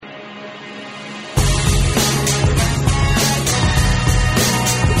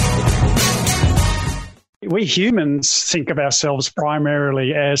we humans think of ourselves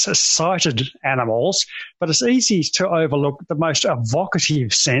primarily as sighted animals, but it's easy to overlook the most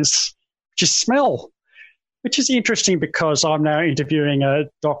evocative sense, which is smell. Which is interesting because I'm now interviewing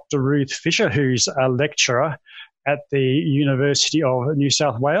Dr. Ruth Fisher, who's a lecturer at the University of New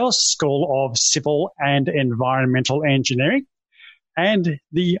South Wales School of Civil and Environmental Engineering and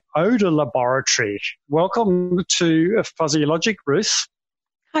the Odour Laboratory. Welcome to Fuzzy Logic, Ruth.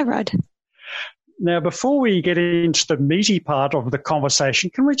 Hi, Rod. Now, before we get into the meaty part of the conversation,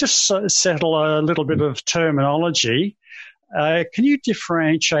 can we just settle a little bit of terminology? Can you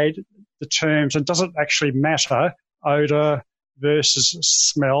differentiate the terms, and does it actually matter, odour versus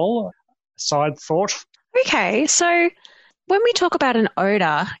smell? Side thought. Okay, so when we talk about an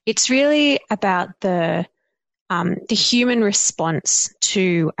odour, it's really about the human response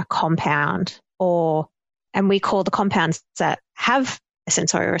to a compound, and we call the compounds that have a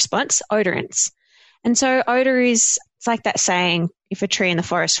sensorial response odorants. And so odour it's like that saying, if a tree in the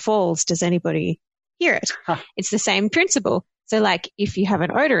forest falls, does anybody hear it? Huh. It's the same principle. So like if you have an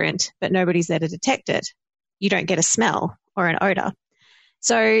odorant, but nobody's there to detect it, you don't get a smell or an odour.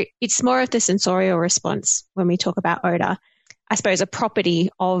 So it's more of the sensorial response when we talk about odour. I suppose a property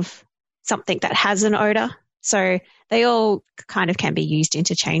of something that has an odour. So they all kind of can be used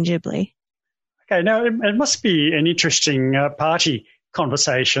interchangeably. Okay, now it must be an interesting party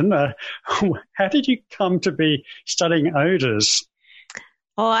conversation. How did you come to be studying odours?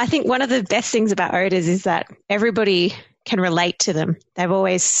 Oh, I think one of the best things about odours is that everybody can relate to them. They've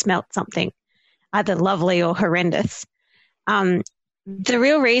always smelt something, either lovely or horrendous. The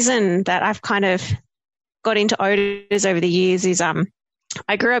real reason that I've kind of got into odours over the years is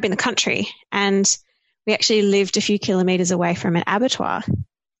I grew up in the country and we actually lived a few kilometres away from an abattoir.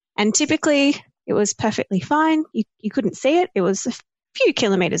 And typically it was perfectly fine. You couldn't see it. It was a few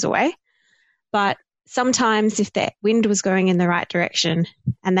kilometres away. But sometimes if the wind was going in the right direction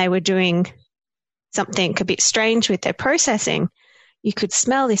and they were doing something a bit strange with their processing, you could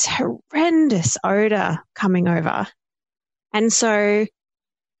smell this horrendous odour coming over. And so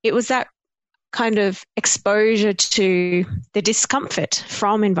it was that kind of exposure to the discomfort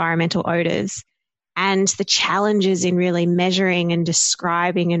from environmental odours and the challenges in really measuring and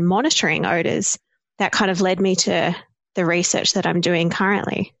describing and monitoring odours that kind of led me to the research that I'm doing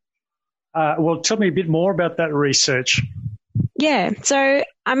currently. Well, tell me a bit more about that research. Yeah, so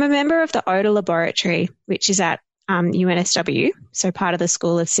I'm a member of the Odour Laboratory, which is at UNSW, so part of the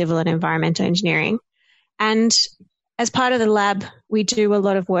School of Civil and Environmental Engineering. And as part of the lab, we do a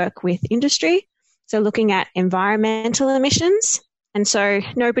lot of work with industry, so looking at environmental emissions. And so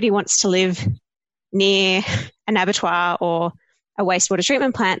nobody wants to live near an abattoir or a wastewater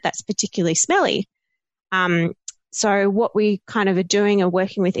treatment plant that's particularly smelly. So what we kind of are doing are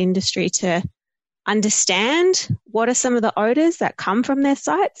working with industry to understand what are some of the odours that come from their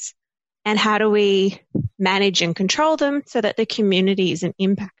sites and how do we manage and control them so that the community isn't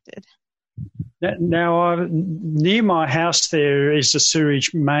impacted. Now, near my house there is a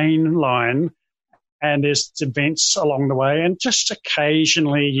sewage main line and there's vents along the way, and just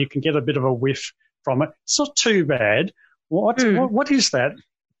occasionally you can get a bit of a whiff from it. It's not too bad. What is that?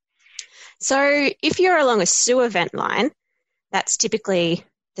 So if you're along a sewer vent line, that's typically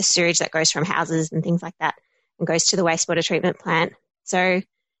the sewage that goes from houses and things like that and goes to the wastewater treatment plant. So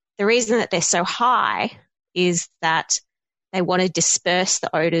the reason that they're so high is that they want to disperse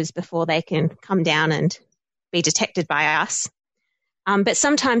the odours before they can come down and be detected by us. But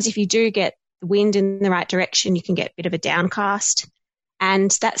sometimes if you do get the wind in the right direction, you can get a bit of a downcast.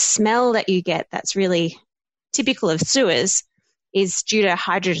 And that smell that you get that's really typical of sewers is due to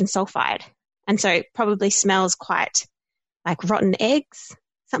hydrogen sulfide. And so it probably smells quite like rotten eggs,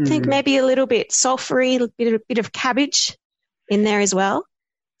 something maybe a little bit sulfury, a bit of cabbage in there as well.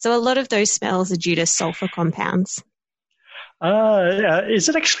 So a lot of those smells are due to sulfur compounds. Is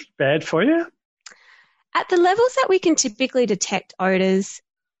it actually bad for you? At the levels that we can typically detect odours,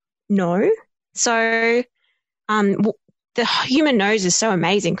 no. So the human nose is so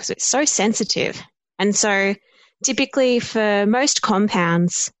amazing because it's so sensitive. And so typically for most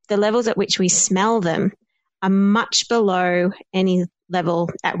compounds, the levels at which we smell them are much below any level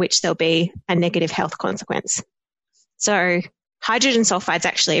at which there'll be a negative health consequence. So hydrogen sulfide is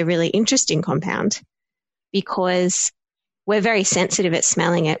actually a really interesting compound because we're very sensitive at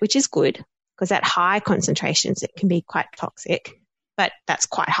smelling it, which is good because at high concentrations it can be quite toxic, but that's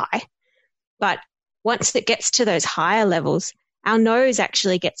quite high. But once it gets to those higher levels, our nose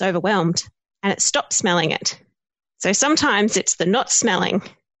actually gets overwhelmed and it stops smelling it. So sometimes it's the not smelling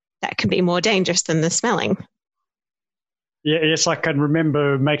that can be more dangerous than the smelling. Yeah, yes, I can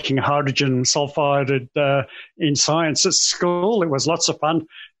remember making hydrogen sulfide in science at school. It was lots of fun.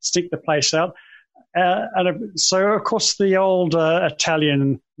 Stink the place out. So, of course, the old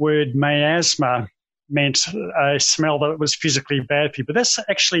Italian word miasma meant a smell that was physically bad for you. But that's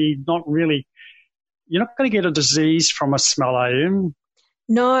actually not really, you're not going to get a disease from a smell, are you?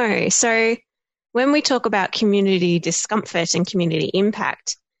 No. So when we talk about community discomfort and community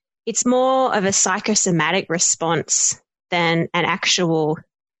impact, it's more of a psychosomatic response than an actual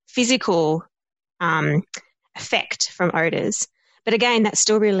physical effect from odors. But again, that's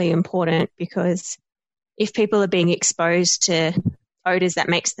still really important because if people are being exposed to odors that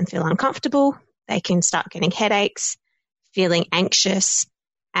makes them feel uncomfortable, they can start getting headaches, feeling anxious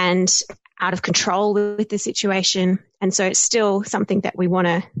and out of control with the situation. And so it's still something that we want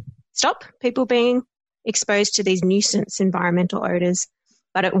to stop people being exposed to these nuisance environmental odors,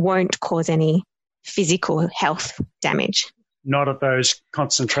 but it won't cause any physical health damage. Not at those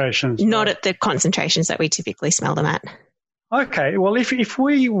concentrations. Not at the concentrations that we typically smell them at. Okay, well, if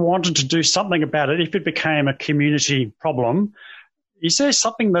we wanted to do something about it, if it became a community problem, is there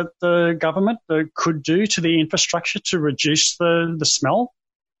something that the government could do to the infrastructure to reduce the smell?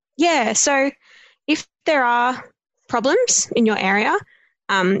 Yeah, so if there are problems in your area,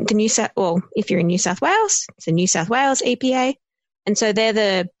 if you're in New South Wales, it's the New South Wales EPA, and so they're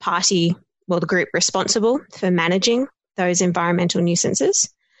the group responsible for managing those environmental nuisances.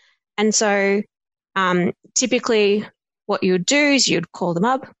 And so typically what you would do is you'd call them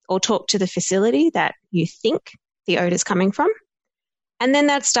up or talk to the facility that you think the odour's coming from, and then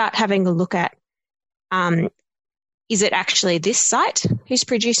they'd start having a look at is it actually this site who's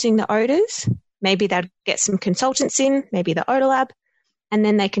producing the odours? Maybe they'd get some consultants in, maybe the odour lab, and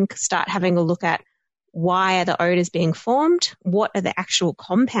then they can start having a look at why are the odours being formed? What are the actual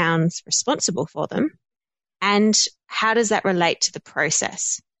compounds responsible for them? And how does that relate to the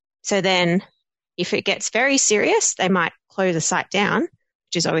process? So then if it gets very serious, they might close a site down,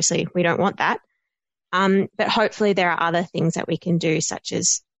 which is obviously we don't want that. But hopefully there are other things that we can do, such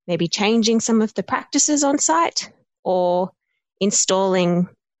as maybe changing some of the practices on site or installing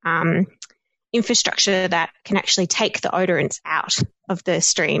infrastructure that can actually take the odorants out of the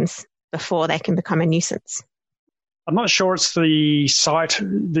streams before they can become a nuisance. I'm not sure it's the site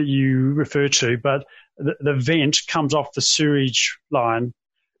that you refer to, but the vent comes off the sewage line.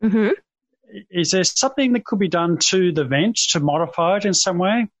 Mm-hmm. Is there something that could be done to the vent to modify it in some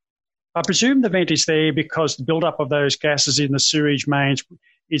way? I presume the vent is there because the build-up of those gases in the sewage mains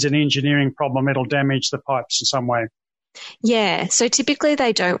is an engineering problem. It'll damage the pipes in some way. Yeah, so typically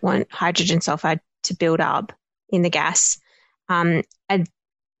they don't want hydrogen sulfide to build up in the gas. And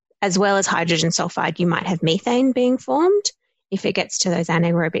as well as hydrogen sulfide, you might have methane being formed if it gets to those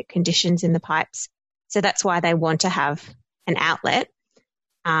anaerobic conditions in the pipes. So that's why they want to have an outlet.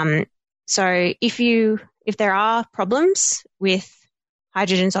 So if there are problems with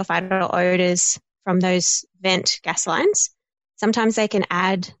hydrogen sulfide or odours from those vent gas lines, sometimes they can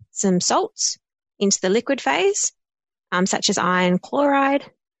add some salts into the liquid phase, such as iron chloride,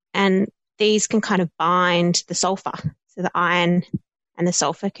 and these can kind of bind the sulfur. So the iron and the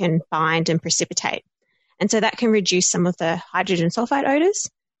sulfur can bind and precipitate. And so that can reduce some of the hydrogen sulfide odours.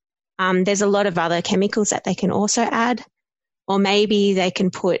 There's a lot of other chemicals that they can also add, or maybe they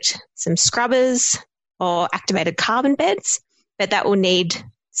can put some scrubbers or activated carbon beds, but that will need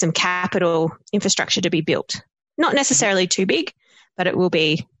some capital infrastructure to be built. Not necessarily too big, but it will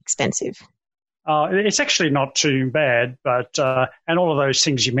be expensive. It's actually not too bad, but and all of those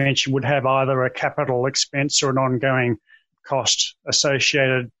things you mentioned would have either a capital expense or an ongoing cost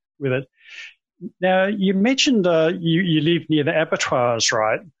associated with it. Now, you mentioned you live near the abattoirs,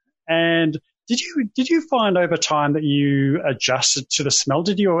 right? And did you find over time that you adjusted to the smell?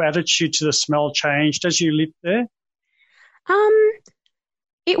 Did your attitude to the smell changed as you lived there?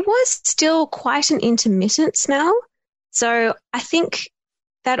 It was still quite an intermittent smell. So I think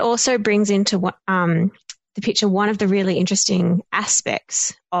that also brings into the picture one of the really interesting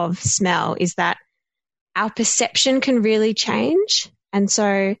aspects of smell is that our perception can really change. And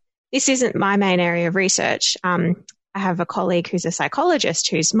so this isn't my main area of research. I have a colleague who's a psychologist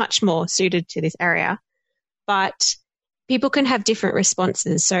who's much more suited to this area, but people can have different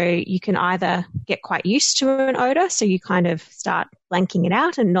responses. So you can either get quite used to an odor, so you kind of start blanking it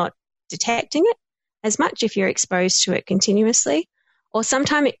out and not detecting it as much if you're exposed to it continuously, or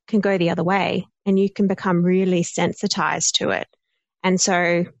sometimes it can go the other way and you can become really sensitized to it. And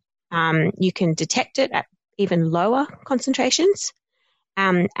so you can detect it at even lower concentrations,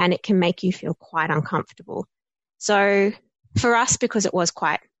 and it can make you feel quite uncomfortable. So for us, because it was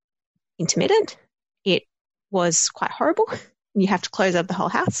quite intermittent, it was quite horrible. You have to close up the whole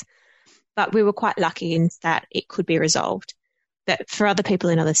house. But we were quite lucky in that it could be resolved. But for other people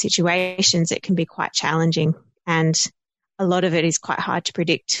in other situations, it can be quite challenging. And a lot of it is quite hard to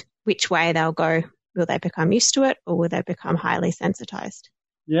predict which way they'll go. Will they become used to it, or will they become highly sensitized?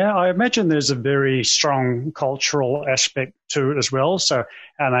 Yeah, I imagine there's a very strong cultural aspect to it as well. So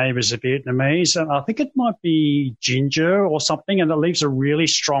our neighbours are Vietnamese, and I think it might be ginger or something, and it leaves a really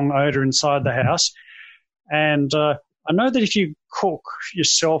strong odour inside the house. And I know that if you cook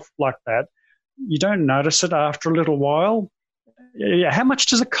yourself like that, you don't notice it after a little while. Yeah, how much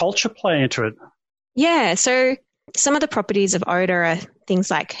does the culture play into it? Yeah, so some of the properties of odour are things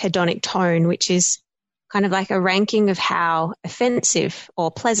like hedonic tone, which is kind of like a ranking of how offensive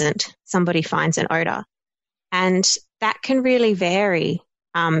or pleasant somebody finds an odour. And that can really vary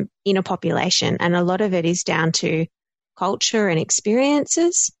in a population. And a lot of it is down to culture and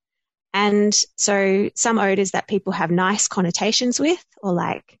experiences. And so some odours that people have nice connotations with, or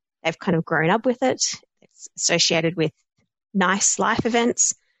like they've kind of grown up with it, it's associated with nice life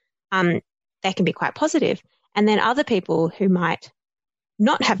events, they can be quite positive. And then other people who might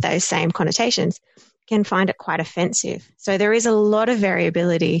not have those same connotations can find it quite offensive. So there is a lot of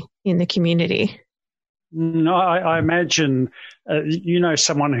variability in the community. No, I imagine,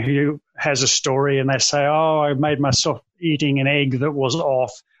 someone who has a story and they say, oh, I made myself eating an egg that was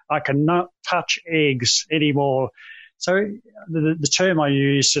off. I cannot touch eggs anymore. So the term I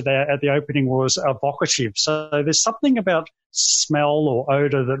used at the opening was evocative. So there's something about smell or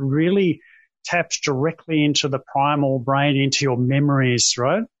odour that really taps directly into the primal brain, into your memories,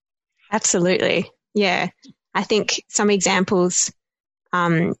 right? Absolutely. Yeah. I think some examples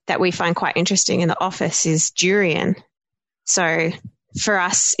that we find quite interesting in the office is durian. So for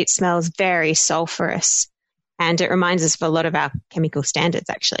us, it smells very sulfurous, and it reminds us of a lot of our chemical standards,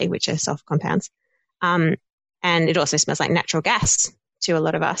 actually, which are sulfur compounds. And it also smells like natural gas to a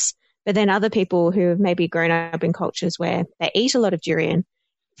lot of us. But then other people who have maybe grown up in cultures where they eat a lot of durian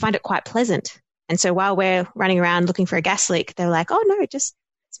find it quite pleasant. And so while we're running around looking for a gas leak, they're like, oh, no, it just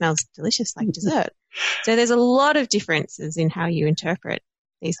smells delicious like dessert. So there's a lot of differences in how you interpret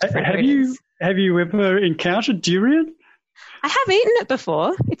these different odors. Have you ever encountered durian? I have eaten it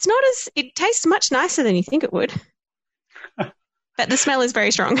before. It tastes much nicer than you think it would. But the smell is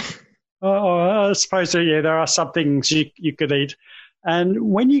very strong. Oh, I suppose, yeah, there are some things you could eat. And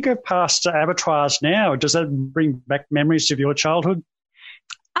when you go past abattoirs now, does that bring back memories of your childhood?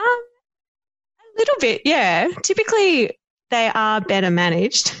 A little bit, yeah. Typically, they are better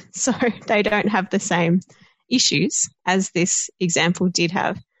managed, so they don't have the same issues as this example did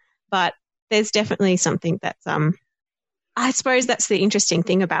have. But there's definitely something that's, I suppose that's the interesting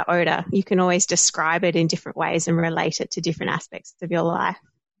thing about odour. You can always describe it in different ways and relate it to different aspects of your life.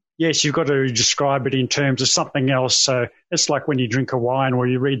 Yes, you've got to describe it in terms of something else. So it's like when you drink a wine where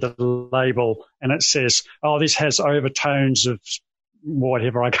you read the label and it says, oh, this has overtones of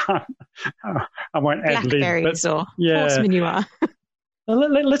whatever. I won't add blackberries or horse manure.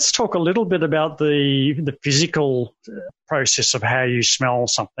 Let's talk a little bit about the physical process of how you smell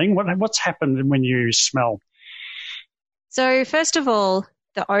something. What's happened when you smell? So first of all,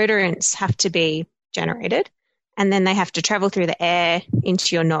 the odorants have to be generated, and then they have to travel through the air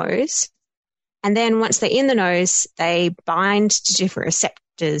into your nose. And then once they're in the nose, they bind to different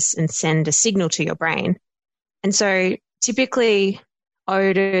receptors and send a signal to your brain. And so typically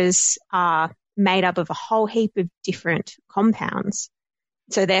odors are made up of a whole heap of different compounds.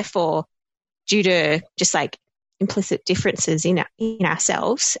 So therefore, due to just like implicit differences in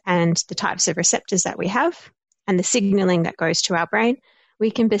ourselves and the types of receptors that we have and the signaling that goes to our brain,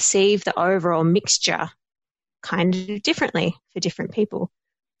 we can perceive the overall mixture kind of differently for different people.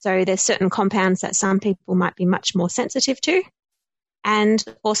 So there's certain compounds that some people might be much more sensitive to, and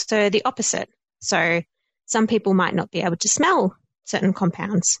also the opposite. So some people might not be able to smell certain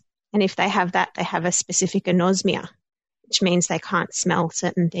compounds. And if they have that, they have a specific anosmia, which means they can't smell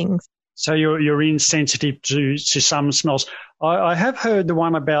certain things. So you're insensitive to some smells. I have heard the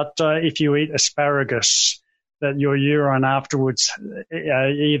one about if you eat asparagus, that your urine afterwards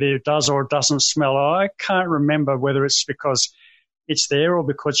either does or doesn't smell. I can't remember whether it's because it's there or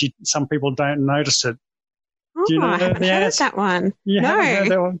because some people don't notice it. Oh, do you know I haven't heard that one. You haven't heard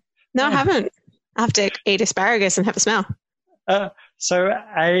that one? No, I haven't. I have to eat asparagus and have a smell. So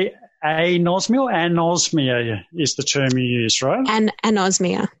anosmia or anosmia is the term you use, right?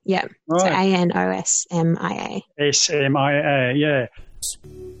 Anosmia, yeah. Right. So anosmia. SMIA, yeah.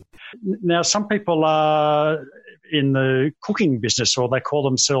 Now, some people are in the cooking business, or they call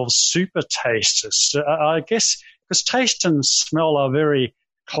themselves super tasters. I guess because taste and smell are very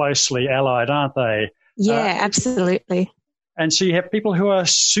closely allied, aren't they? Yeah, absolutely. And so you have people who are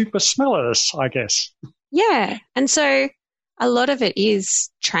super smellers, I guess. Yeah. And so a lot of it is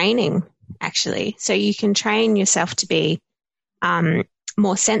training, actually. So you can train yourself to be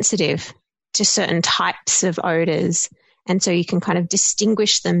more sensitive to certain types of odors. And so you can kind of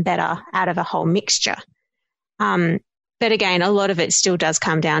distinguish them better out of a whole mixture. But again, a lot of it still does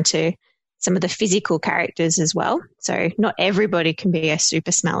come down to some of the physical characters as well. So not everybody can be a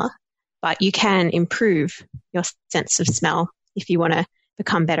super smeller, but you can improve your sense of smell if you want to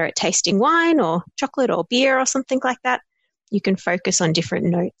become better at tasting wine or chocolate or beer or something like that. You can focus on different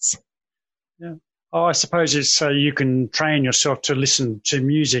notes. Yeah. Oh, I suppose it's so you can train yourself to listen to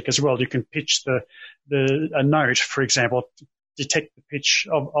music as well. You can pitch a note, for example, detect the pitch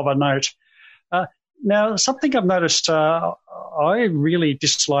of a note. Now, something I've noticed, I really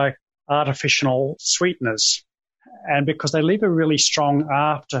dislike artificial sweeteners, and because they leave a really strong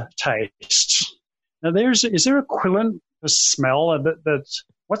aftertaste. Now, is there equivalent for smell that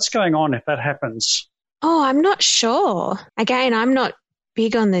what's going on if that happens? Oh, I'm not sure. Again, I'm not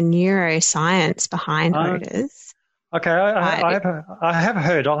big on the neuroscience behind odors. Okay, I have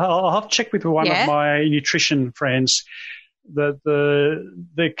heard. I'll have to check with one of my nutrition friends that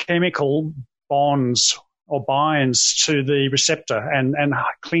the chemical bonds or binds to the receptor and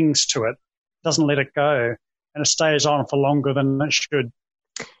clings to it, doesn't let it go, and it stays on for longer than it should.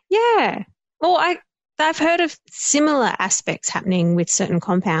 Yeah. Well, I've heard of similar aspects happening with certain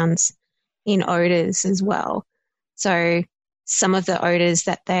compounds in odors as well. So some of the odors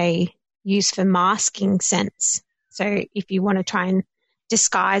that they use for masking scents. So if you want to try and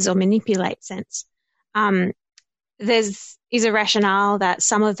disguise or manipulate scents, there's a rationale that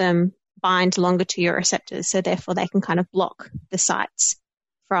some of them bind longer to your receptors, so therefore they can kind of block the sites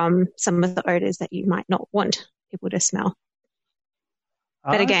from some of the odors that you might not want people to smell.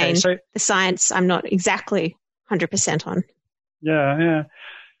 But again, the science I'm not exactly 100% on. Yeah.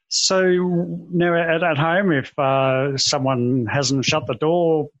 So now at home, if someone hasn't shut the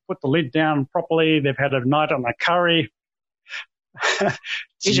door, put the lid down properly, they've had a night on a curry.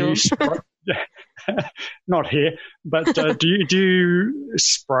 Not here, but do you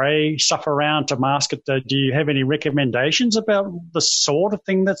spray stuff around to mask it? Do you have any recommendations about the sort of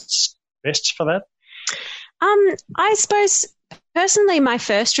thing that's best for that? I suppose personally my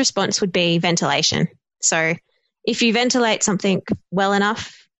first response would be ventilation. So if you ventilate something well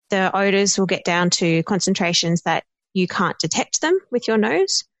enough, the odors will get down to concentrations that you can't detect them with your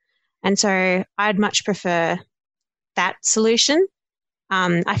nose. And so I'd much prefer that solution.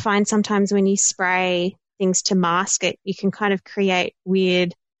 I find sometimes when you spray things to mask it, you can kind of create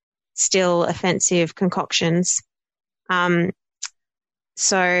weird, still offensive concoctions. And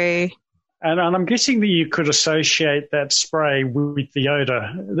I'm guessing that you could associate that spray with the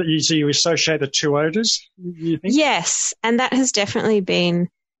odor. So you associate the two odors, you think? Yes, and that has definitely been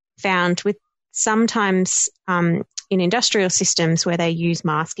found with sometimes in industrial systems where they use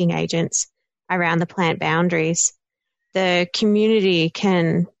masking agents around the plant boundaries. The community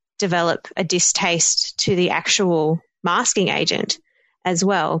can develop a distaste to the actual masking agent as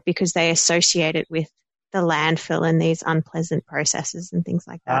well because they associate it with the landfill and these unpleasant processes and things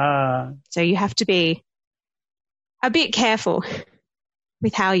like that. So you have to be a bit careful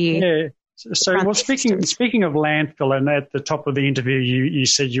with how you... Yeah. So, speaking of landfill, and at the top of the interview, you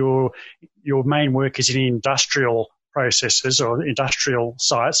said your main work is in industrial processes or industrial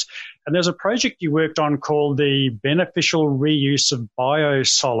sites, and there's a project you worked on called the beneficial reuse of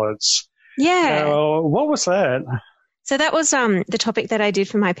biosolids. Yeah. What was that? So that was the topic that I did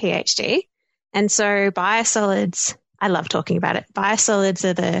for my PhD, and so biosolids. I love talking about it. Biosolids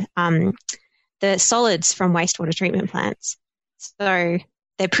are the solids from wastewater treatment plants. So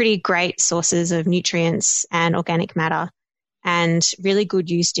they're pretty great sources of nutrients and organic matter and really good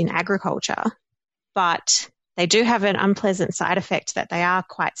used in agriculture. But they do have an unpleasant side effect that they are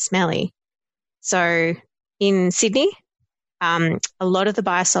quite smelly. So in Sydney, a lot of the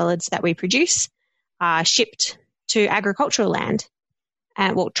biosolids that we produce are shipped to agricultural land,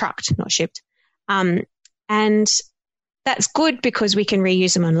 trucked, not shipped. And that's good because we can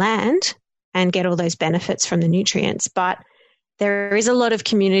reuse them on land and get all those benefits from the nutrients. But there is a lot of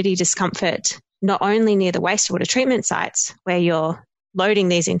community discomfort, not only near the wastewater treatment sites where you're loading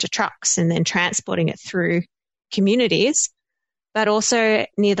these into trucks and then transporting it through communities, but also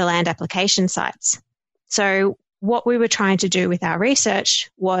near the land application sites. So what we were trying to do with our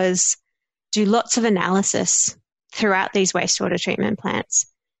research was do lots of analysis throughout these wastewater treatment plants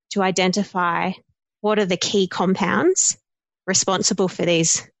to identify what are the key compounds responsible for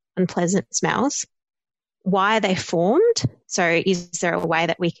these unpleasant smells. Why are they formed? So is there a way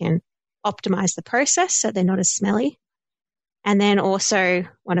that we can optimize the process so they're not as smelly. And then also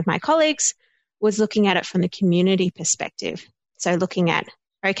one of my colleagues was looking at it from the community perspective. So looking at,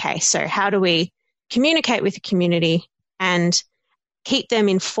 okay, so how do we communicate with the community and keep them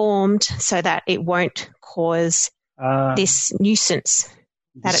informed so that it won't cause this nuisance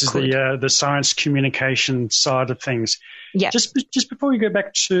that this it could. Is the science communication side of things. Yeah. Just before we go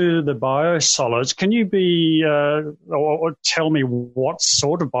back to the biosolids, can you or tell me what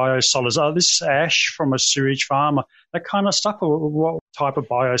sort of biosolids are this? Ash from a sewage farm, that kind of stuff, or what type of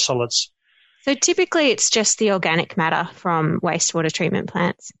biosolids? So typically it's just the organic matter from wastewater treatment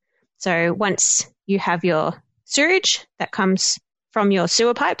plants. So once you have your sewage that comes from your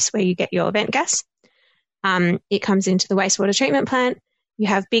sewer pipes where you get your vent gas, it comes into the wastewater treatment plant. You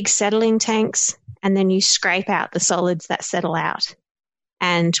have big settling tanks, and then you scrape out the solids that settle out.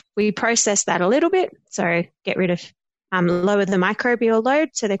 And we process that a little bit, so get rid of, lower the microbial load,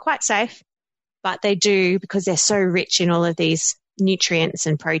 so they're quite safe. But they do, because they're so rich in all of these nutrients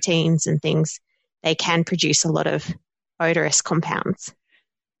and proteins and things, they can produce a lot of odorous compounds.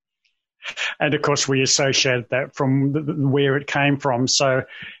 And of course, we associate that from where it came from. So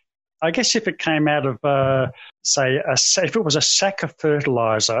I guess if it came out of, if it was a sack of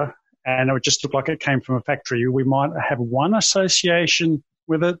fertilizer and it would just look like it came from a factory, we might have one association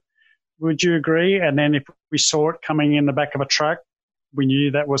with it. Would you agree? And then if we saw it coming in the back of a truck, we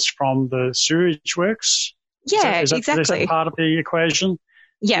knew that was from the sewage works? Yeah, exactly. Is that part of the equation?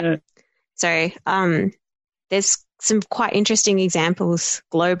 Yeah. So there's some quite interesting examples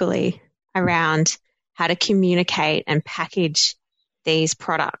globally around how to communicate and package these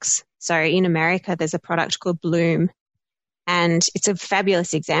products. So in America, there's a product called Bloom, and it's a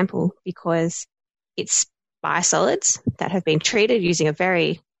fabulous example because it's biosolids that have been treated using a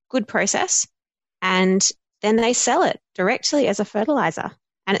very good process, and then they sell it directly as a fertilizer,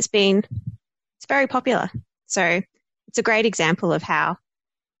 and it's very popular. So it's a great example of how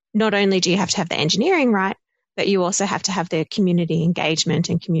not only do you have to have the engineering right, but you also have to have the community engagement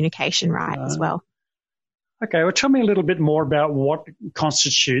and communication right as well. Okay, well, tell me a little bit more about what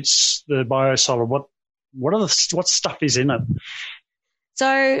constitutes the biosolid. What stuff is in it?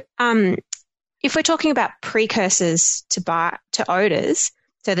 So, if we're talking about precursors to odors,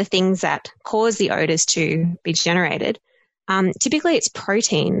 so the things that cause the odors to be generated, typically it's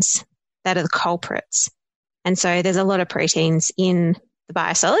proteins that are the culprits. And so there's a lot of proteins in the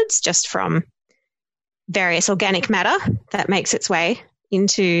biosolids just from various organic matter that makes its way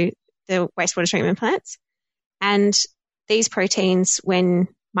into the wastewater treatment plants. And these proteins, when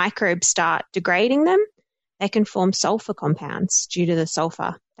microbes start degrading them, they can form sulfur compounds due to the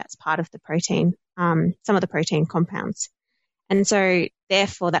sulfur that's part of the protein, some of the protein compounds. And so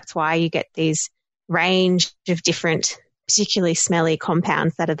therefore, that's why you get these range of different, particularly smelly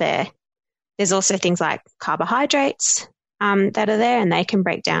compounds that are there. There's also things like carbohydrates that are there, and they can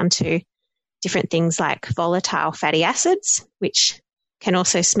break down to different things like volatile fatty acids, which can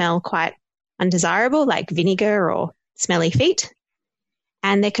also smell quite undesirable, like vinegar or smelly feet.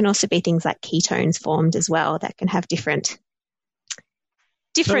 And there can also be things like ketones formed as well that can have different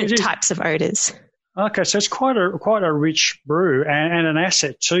types of odors. Okay, so it's quite a rich brew and an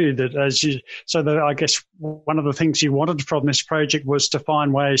asset too. I guess one of the things you wanted from this project was to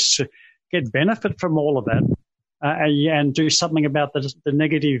find ways to get benefit from all of that and do something about the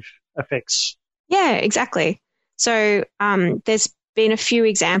negative effects. Yeah, exactly. So there's been a few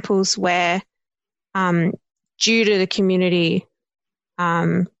examples where due to the community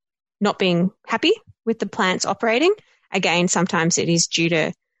not being happy with the plants operating, again, sometimes it is due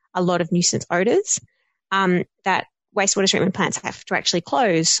to a lot of nuisance odors, that wastewater treatment plants have to actually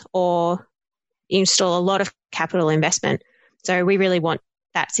close or install a lot of capital investment. So we really want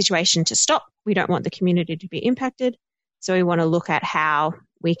that situation to stop. We don't want the community to be impacted. So we want to look at how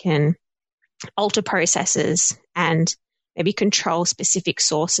we can alter processes and maybe control specific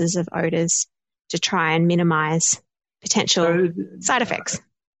sources of odors to try and minimize potential side effects.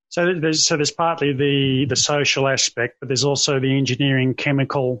 So there's partly the social aspect, but there's also the engineering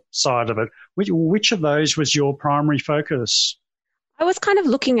chemical side of it. Which of those was your primary focus? I was kind of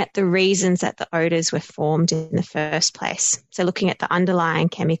looking at the reasons that the odors were formed in the first place. So looking at the underlying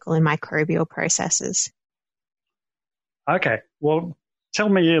chemical and microbial processes. Okay. Well, tell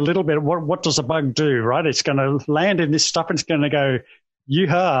me a little bit, what does a bug do, right? It's going to land in this stuff and it's going to go,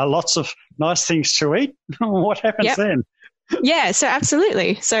 yoo-ha, lots of nice things to eat. What happens then? Yeah, so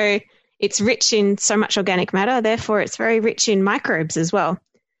absolutely. So it's rich in so much organic matter, therefore it's very rich in microbes as well.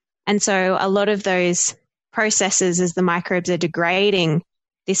 And so a lot of those processes as the microbes are degrading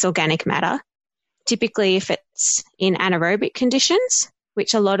this organic matter, typically if it's in anaerobic conditions,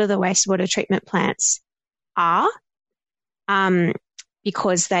 which a lot of the wastewater treatment plants are,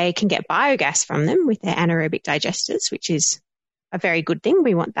 because they can get biogas from them with their anaerobic digesters, which is a very good thing.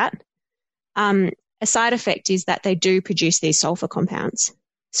 We want that. A side effect is that they do produce these sulfur compounds.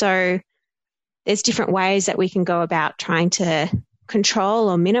 So there's different ways that we can go about trying to control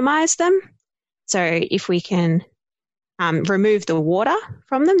or minimize them. So if we can remove the water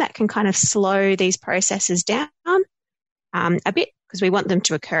from them, that can kind of slow these processes down a bit, because we want them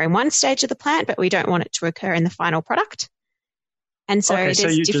to occur in one stage of the plant, but we don't want it to occur in the final product. And so, okay,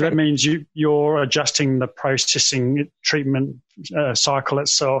 so that means you're adjusting the processing treatment cycle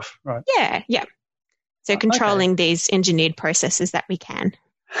itself, right? Yeah. So controlling these engineered processes that we can.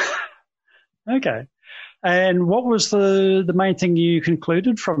 Okay. And what was the main thing you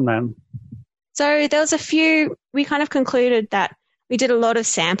concluded from them? So there was a few, we kind of concluded that we did a lot of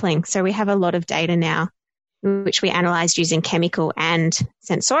sampling. So we have a lot of data now, which we analysed using chemical and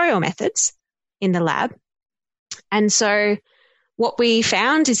sensorial methods in the lab. And so what we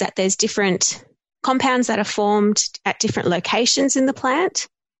found is that there's different compounds that are formed at different locations in the plant.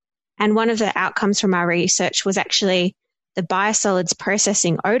 And one of the outcomes from our research was actually the biosolids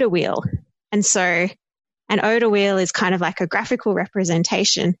processing odor wheel. And so an odor wheel is kind of like a graphical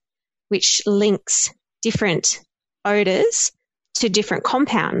representation which links different odors to different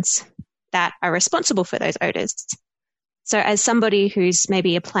compounds that are responsible for those odors. So as somebody who's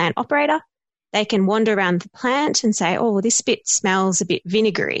maybe a plant operator, they can wander around the plant and say, oh, this bit smells a bit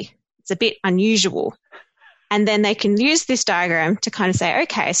vinegary. It's a bit unusual. And then they can use this diagram to kind of say,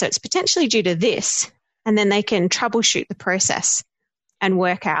 okay, so it's potentially due to this. And then they can troubleshoot the process and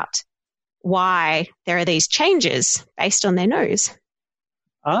work out why there are these changes based on their nose.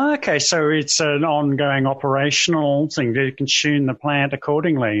 Okay, so it's an ongoing operational thing. You can tune the plant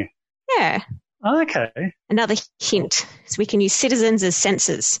accordingly. Yeah. Okay. Another hint is we can use citizens as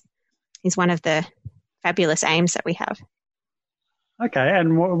sensors is one of the fabulous aims that we have. Okay,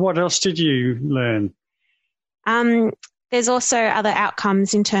 and what else did you learn? There's also other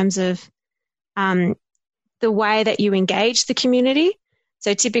outcomes in terms of the way that you engage the community.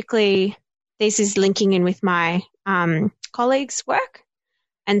 So typically, this is linking in with my colleagues' work.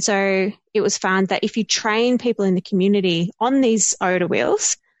 And so it was found that if you train people in the community on these odor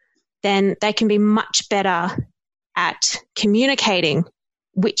wheels, then they can be much better at communicating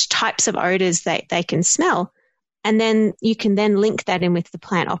which types of odors they can smell. And then you can then link that in with the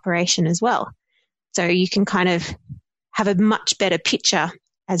plant operation as well. So you can kind of have a much better picture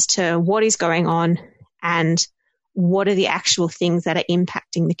as to what is going on and what are the actual things that are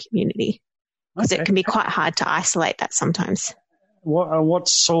impacting the community. Because it can be quite hard to isolate that sometimes. What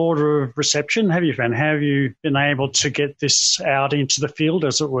sort of reception have you found? Have you been able to get this out into the field,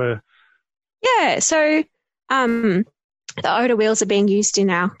 as it were? Yeah, so the odor wheels are being used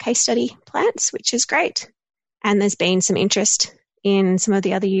in our case study plants, which is great. And there's been some interest in some of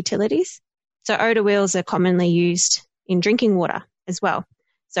the other utilities. So odor wheels are commonly used in drinking water as well.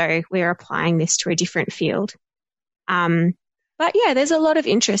 So we're applying this to a different field. But yeah, there's a lot of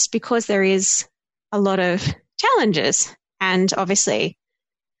interest because there is a lot of challenges. And obviously,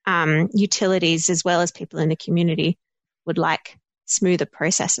 utilities as well as people in the community would like smoother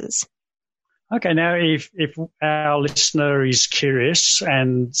processes. Okay, now if our listener is curious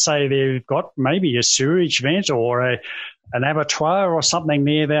and say they've got maybe a sewage vent or an abattoir or something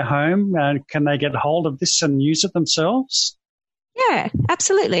near their home, can they get hold of this and use it themselves? Yeah,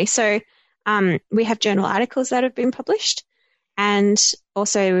 absolutely. So we have journal articles that have been published, and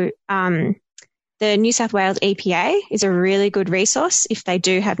also the New South Wales EPA is a really good resource if they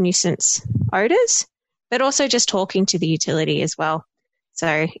do have nuisance odours, but also just talking to the utility as well.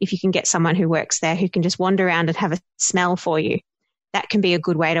 So if you can get someone who works there who can just wander around and have a smell for you, that can be a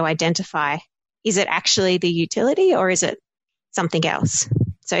good way to identify, is it actually the utility or is it something else?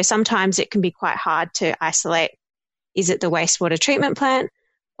 So sometimes it can be quite hard to isolate, is it the wastewater treatment plant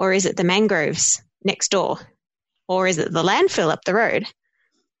or is it the mangroves next door or is it the landfill up the road?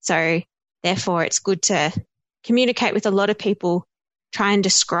 So therefore, it's good to communicate with a lot of people, try and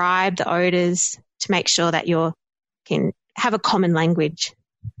describe the odours to make sure that you can have a common language.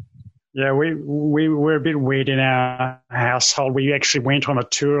 Yeah, we were a bit weird in our household. We actually went on a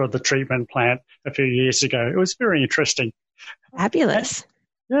tour of the treatment plant a few years ago. It was very interesting. Fabulous.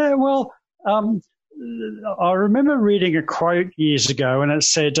 Yeah, well, I remember reading a quote years ago, and it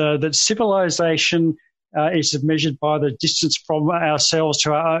said that civilization is measured by the distance from ourselves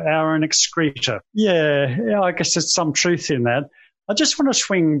to our own excreta. Yeah, I guess there's some truth in that. I just want to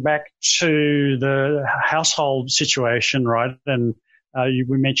swing back to the household situation, right? And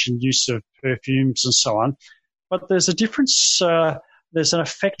we mentioned use of perfumes and so on. But there's a difference there's an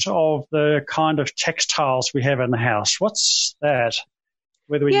effect of the kind of textiles we have in the house. What's that?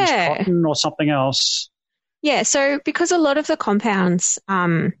 Whether we use cotton or something else? Yeah, so because a lot of the compounds,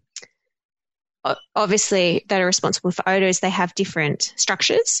 obviously, that are responsible for odors, they have different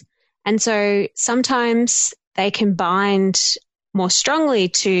structures. And so sometimes they can bind more strongly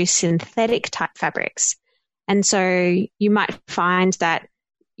to synthetic type fabrics. And so you might find that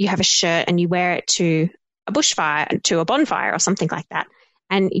you have a shirt and you wear it to a bushfire, to a bonfire or something like that,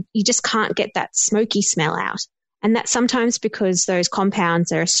 and you just can't get that smoky smell out. And that's sometimes because those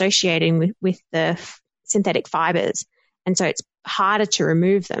compounds are associating with the synthetic fibers, and so it's harder to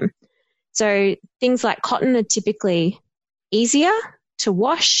remove them. So things like cotton are typically easier to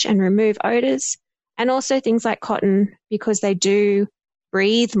wash and remove odors, and also things like cotton, because they do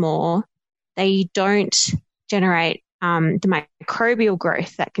breathe more, they don't generate the microbial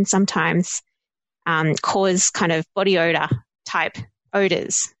growth that can sometimes cause kind of body odor type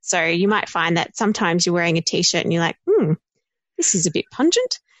odors. So you might find that sometimes you're wearing a t-shirt and you're like, this is a bit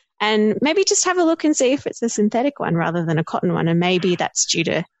pungent. And maybe just have a look and see if it's a synthetic one rather than a cotton one. And maybe that's due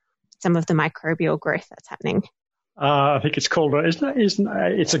to some of the microbial growth that's happening. I think it's called,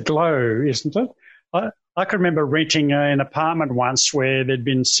 it's a glow, isn't it? I can remember renting an apartment once where there'd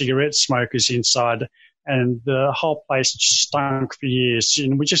been cigarette smokers inside, and the whole place stunk for years,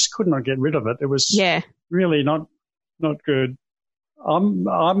 and we just could not get rid of it. It was really not good.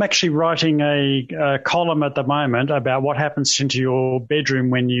 I'm actually writing a column at the moment about what happens into your bedroom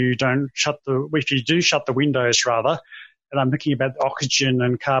when you if you do shut the windows rather, and I'm thinking about oxygen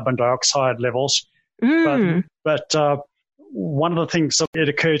and carbon dioxide levels. But one of the things that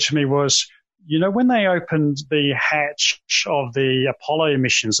occurred to me was, when they opened the hatch of the Apollo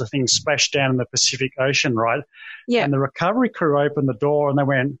missions, the thing splashed down in the Pacific Ocean, right? Yeah. And the recovery crew opened the door and they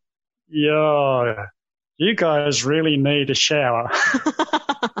went, "Yeah, you guys really need a shower."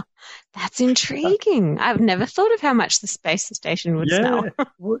 That's intriguing. I've never thought of how much the space station would smell.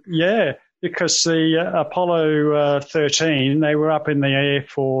 Yeah, because the Apollo 13, they were up in the air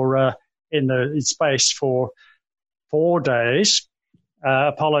for in space for 4 days.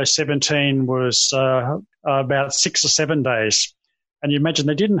 Apollo 17 was about 6 or 7 days. And you imagine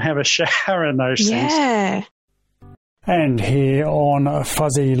they didn't have a shower in those things. Yeah. And here on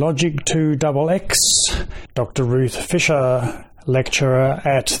Fuzzy Logic 2XX, Dr. Ruth Fisher, lecturer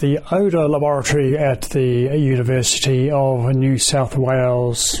at the Odour Laboratory at the University of New South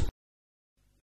Wales.